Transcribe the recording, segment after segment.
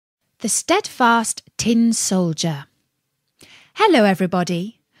The Steadfast Tin Soldier. Hello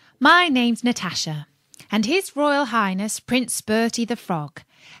everybody, my name's Natasha, and His Royal Highness Prince Bertie the Frog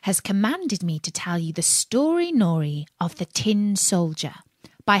has commanded me to tell you the story of the Tin Soldier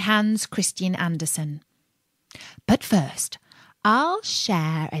by Hans Christian Andersen. But first, I'll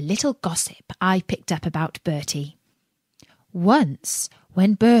share a little gossip I picked up about Bertie. Once,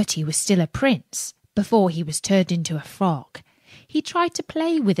 when Bertie was still a prince, before he was turned into a frog, he tried to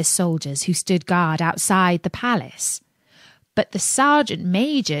play with the soldiers who stood guard outside the palace. But the sergeant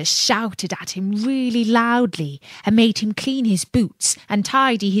major shouted at him really loudly and made him clean his boots and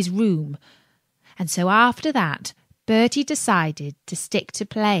tidy his room. And so after that, Bertie decided to stick to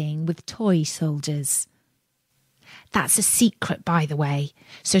playing with toy soldiers. That's a secret, by the way,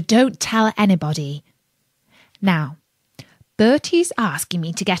 so don't tell anybody. Now, Bertie's asking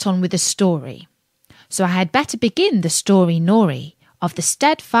me to get on with the story, so I had better begin the story of the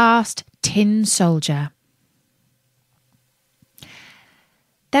Steadfast Tin Soldier.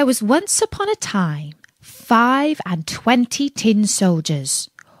 There was once upon a time 25 tin soldiers,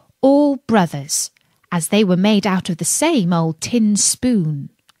 all brothers, as they were made out of the same old tin spoon.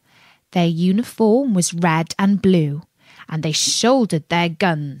 Their uniform was red and blue, and they shouldered their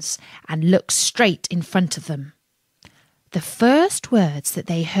guns and looked straight in front of them. The first words that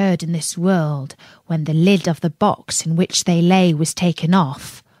they heard in this world, when the lid of the box in which they lay was taken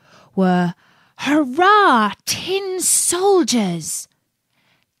off, were, "Hurrah, tin soldiers!"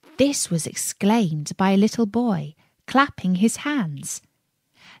 This was exclaimed by a little boy, clapping his hands.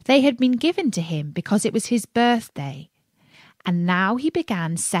 They had been given to him because it was his birthday, and now he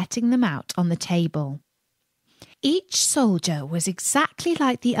began setting them out on the table. Each soldier was exactly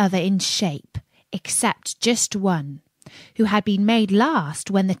like the other in shape, except just one, who had been made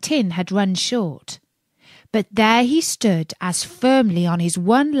last when the tin had run short. But there he stood as firmly on his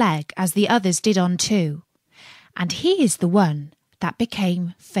one leg as the others did on two, and he is the one that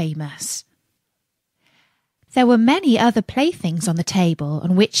became famous. There were many other playthings on the table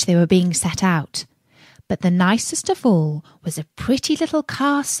on which they were being set out, but the nicest of all was a pretty little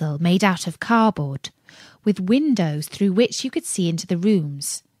castle made out of cardboard, with windows through which you could see into the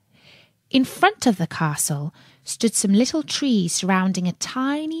rooms. In front of the castle stood some little trees surrounding a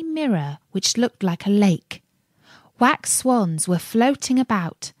tiny mirror which looked like a lake. Wax swans were floating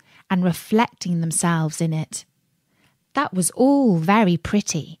about and reflecting themselves in it. That was all very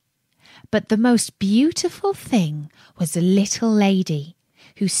pretty, but the most beautiful thing was a little lady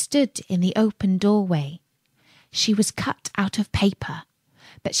who stood in the open doorway. She was cut out of paper,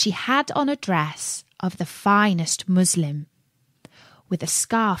 but she had on a dress of the finest muslin, with a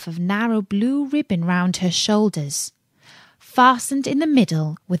scarf of narrow blue ribbon round her shoulders, fastened in the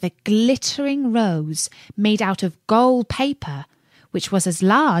middle with a glittering rose made out of gold paper, which was as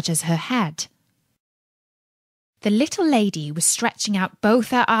large as her head. The little lady was stretching out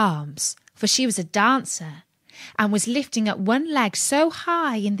both her arms, for she was a dancer, and was lifting up one leg so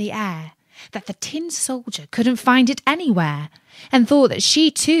high in the air that the tin soldier couldn't find it anywhere, and thought that she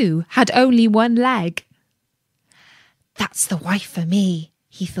too had only one leg. "That's the wife for me,"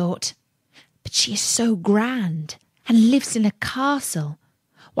 he thought, "but she is so grand and lives in a castle,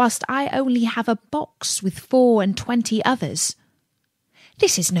 whilst I only have a box with 24 others.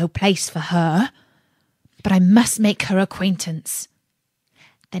 This is no place for her, but I must make her acquaintance."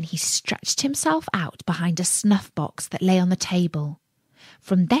 Then he stretched himself out behind a snuff box that lay on the table.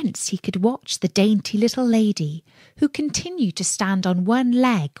 From thence he could watch the dainty little lady, who continued to stand on one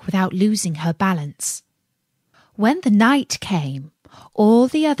leg without losing her balance. When the night came, all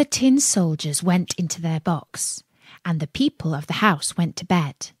the other tin soldiers went into their box, and the people of the house went to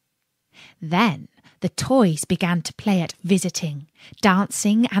bed. Then the toys began to play at visiting,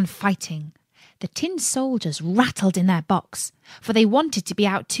 dancing and fighting. The tin soldiers rattled in their box, for they wanted to be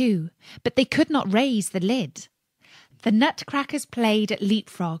out too, but they could not raise the lid. The nutcrackers played at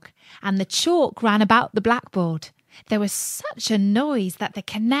leapfrog, and the chalk ran about the blackboard. There was such a noise that the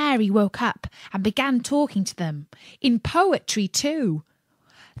canary woke up and began talking to them, in poetry too.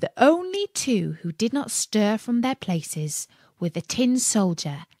 The only two who did not stir from their places were the tin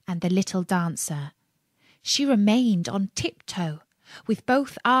soldier and the little dancer. She remained on tiptoe, with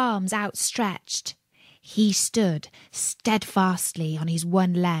both arms outstretched. He stood steadfastly on his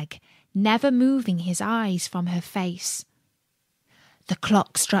one leg, never moving his eyes from her face. The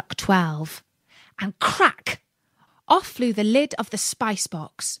clock struck 12, and crack! Off flew the lid of the spice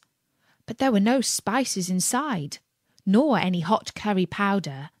box. But there were no spices inside, nor any hot curry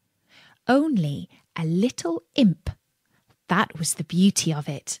powder. Only a little imp. That was the beauty of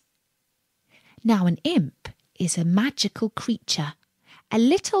it. Now an imp is a magical creature, a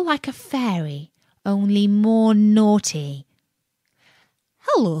little like a fairy, only more naughty.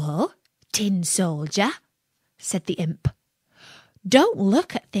 "Hello, Tin Soldier," said the imp. "Don't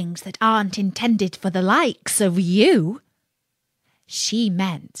look at things that aren't intended for the likes of you." She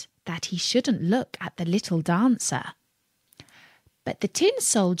meant that he shouldn't look at the little dancer. But the Tin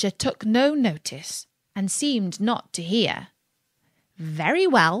Soldier took no notice and seemed not to hear. "Very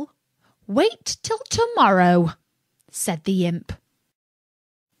well, wait till tomorrow," said the imp.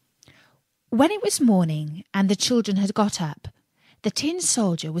 When it was morning and the children had got up, the Tin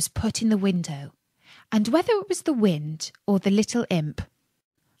Soldier was put in the window, and whether it was the wind or the little imp,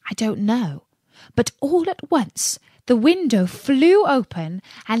 I don't know, but all at once the window flew open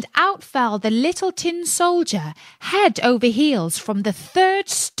and out fell the little Tin Soldier, head over heels from the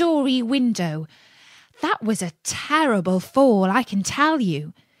 3rd-story window. That was a terrible fall, I can tell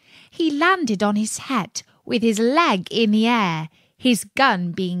you. He landed on his head with his leg in the air, his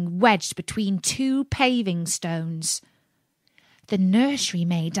gun being wedged between 2 paving stones. The nursery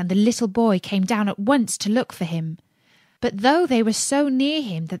maid and the little boy came down at once to look for him. But though they were so near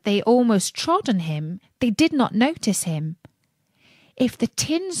him that they almost trod on him, they did not notice him. If the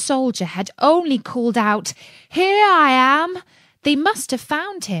Tin Soldier had only called out, "Here I am," they must have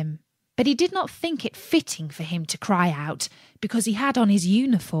found him. But he did not think it fitting for him to cry out, because he had on his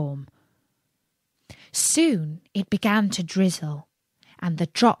uniform. Soon it began to drizzle, and the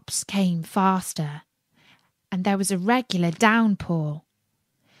drops came faster, and there was a regular downpour.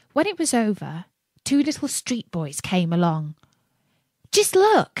 When it was over, 2 little street boys came along. "Just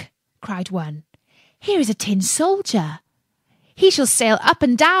look," cried one. "Here is a Tin Soldier. He shall sail up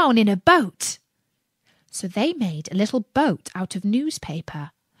and down in a boat." So they made a little boat out of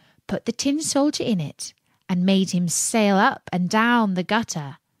newspaper, put the Tin Soldier in it, and made him sail up and down the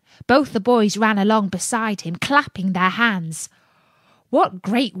gutter. Both the boys ran along beside him, clapping their hands. What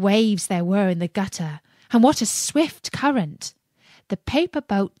great waves there were in the gutter, and what a swift current! The paper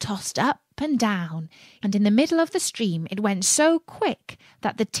boat tossed up and down, and in the middle of the stream it went so quick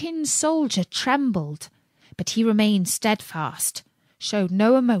that the Tin Soldier trembled. But he remained steadfast, showed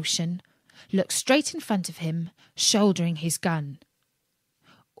no emotion, looked straight in front of him, shouldering his gun.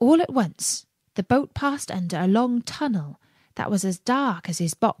 All at once the boat passed under a long tunnel that was as dark as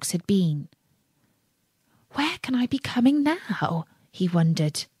his box had been. "Where can I be coming now?" he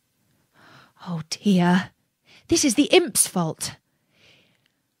wondered. "Oh dear, this is the imp's fault.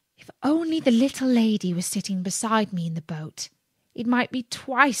 If only the little lady was sitting beside me in the boat, it might be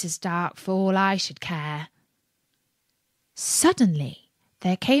twice as dark for all I should care." Suddenly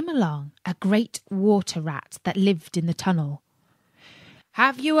there came along a great water rat that lived in the tunnel.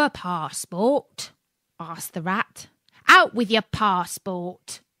 "Have you a passport?" asked the rat. "Out with your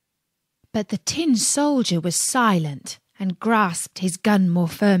passport!" But the Tin Soldier was silent and grasped his gun more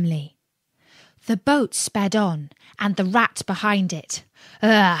firmly. The boat sped on, and the rat behind it.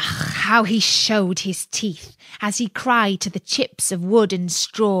 Ugh, how he showed his teeth as he cried to the chips of wood and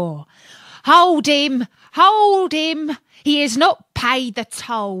straw, "Hold him! Hold him! He has not paid the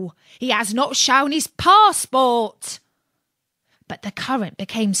toll. He has not shown his passport." But the current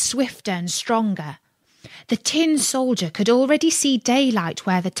became swifter and stronger. The Tin Soldier could already see daylight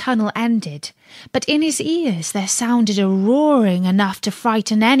where the tunnel ended, but in his ears there sounded a roaring enough to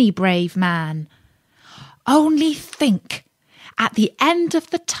frighten any brave man. Only think! At the end of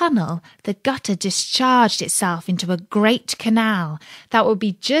the tunnel, the gutter discharged itself into a great canal that would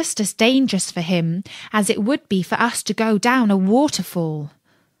be just as dangerous for him as it would be for us to go down a waterfall.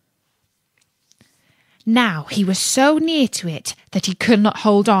 Now he was so near to it that he could not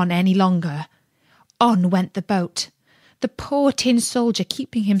hold on any longer. On went the boat, the poor Tin Soldier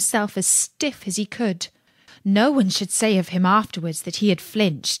keeping himself as stiff as he could. No one should say of him afterwards that he had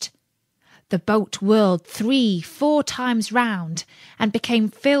flinched. The boat whirled 3-4 times round and became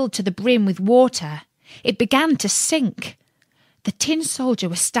filled to the brim with water. It began to sink. The Tin Soldier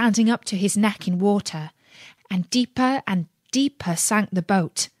was standing up to his neck in water, and deeper sank the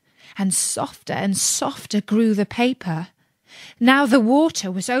boat, and softer grew the paper. Now the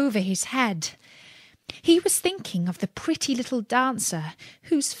water was over his head. He was thinking of the pretty little dancer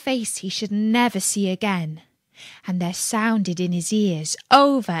whose face he should never see again, and there sounded in his ears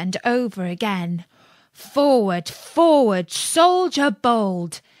over and over again, "Forward, forward, soldier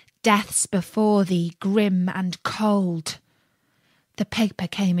bold, death's before thee, grim and cold." The paper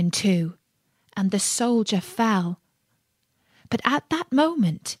came in two, and the soldier fell. But at that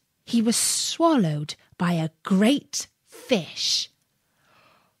moment he was swallowed by a great fish.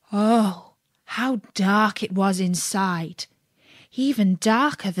 Oh, how dark it was inside, even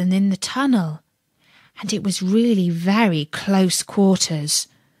darker than in the tunnel, and it was really very close quarters.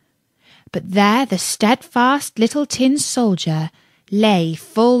 But there the steadfast little tin soldier lay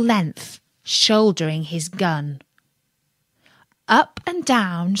full length, shouldering his gun. Up and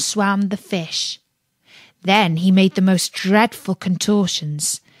down swam the fish. Then he made the most dreadful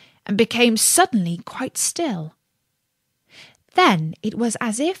contortions and became suddenly quite still. Then it was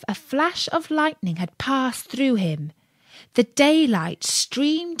as if a flash of lightning had passed through him. The daylight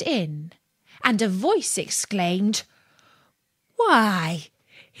streamed in, and a voice exclaimed, "Why,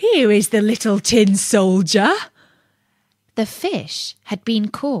 here is the little tin soldier!" The fish had been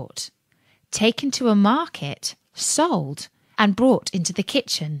caught, taken to a market, sold, and brought into the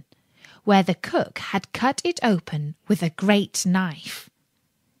kitchen, where the cook had cut it open with a great knife.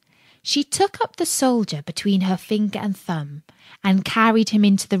 She took up the soldier between her finger and thumb and carried him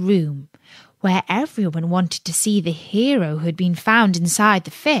into the room, where everyone wanted to see the hero who had been found inside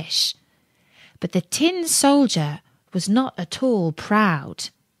the fish. But the tin soldier was not at all proud.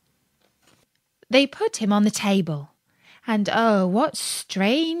 They put him on the table, and oh, what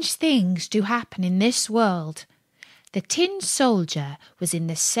strange things do happen in this world! The tin soldier was in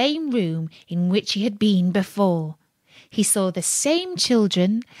the same room in which he had been before. He saw the same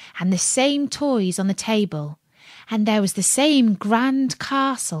children and the same toys on the table, and there was the same grand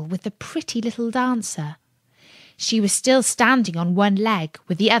castle with the pretty little dancer. She was still standing on one leg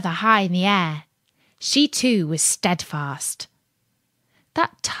with the other high in the air. She too was steadfast.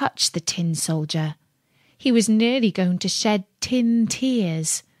 That touched the tin soldier. He was nearly going to shed tin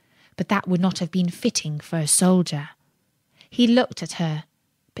tears, but that would not have been fitting for a soldier. He looked at her,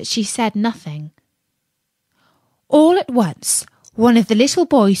 but she said nothing. All at once, one of the little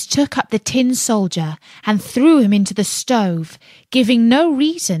boys took up the tin soldier and threw him into the stove, giving no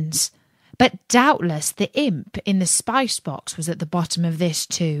reasons. But doubtless the imp in the spice box was at the bottom of this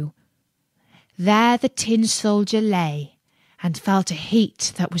too. There the tin soldier lay, and felt a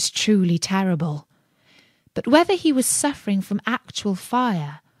heat that was truly terrible. But whether he was suffering from actual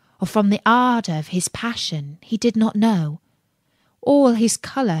fire, or from the ardour of his passion, he did not know. All his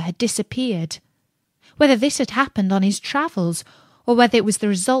colour had disappeared. Whether this had happened on his travels, or whether it was the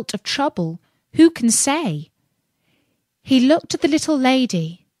result of trouble, who can say? He looked at the little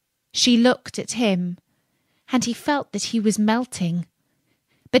lady. She looked at him, and he felt that he was melting.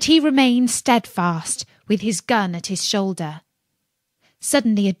 But he remained steadfast, with his gun at his shoulder.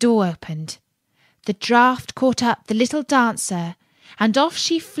 Suddenly a door opened. The draught caught up the little dancer, and off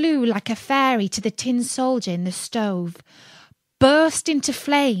she flew like a fairy to the tin soldier in the stove, burst into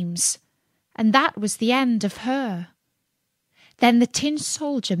flames, and that was the end of her. Then the tin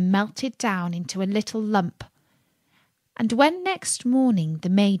soldier melted down into a little lump, and when next morning the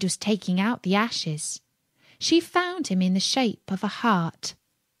maid was taking out the ashes, she found him in the shape of a heart.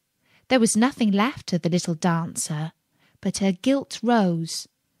 There was nothing left of the little dancer but her gilt rose,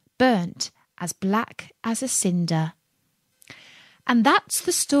 burnt as black as a cinder. And that's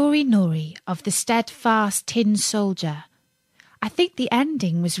the story, Nori, of the steadfast tin soldier. I think the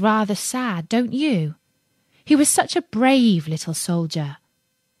ending was rather sad, don't you? He was such a brave little soldier.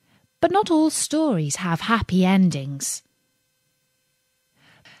 But not all stories have happy endings.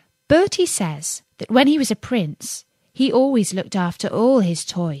 Bertie says that when he was a prince, he always looked after all his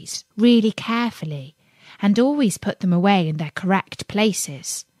toys really carefully and always put them away in their correct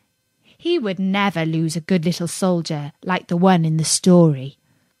places. He would never lose a good little soldier like the one in the story.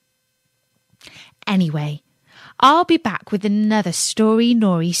 Anyway, I'll be back with another story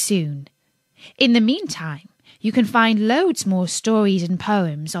Nori soon. In the meantime, you can find loads more stories and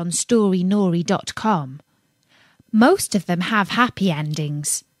poems on storynori.com. Most of them have happy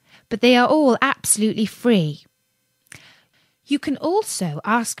endings, but they are all absolutely free. You can also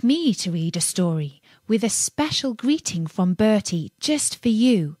ask me to read a story with a special greeting from Bertie just for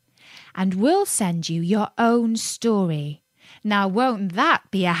you, and we'll send you your own story. Now won't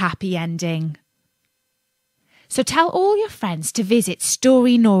that be a happy ending? So tell all your friends to visit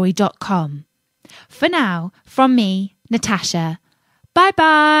storynori.com. For now, from me, Natasha,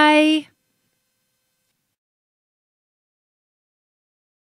 bye-bye!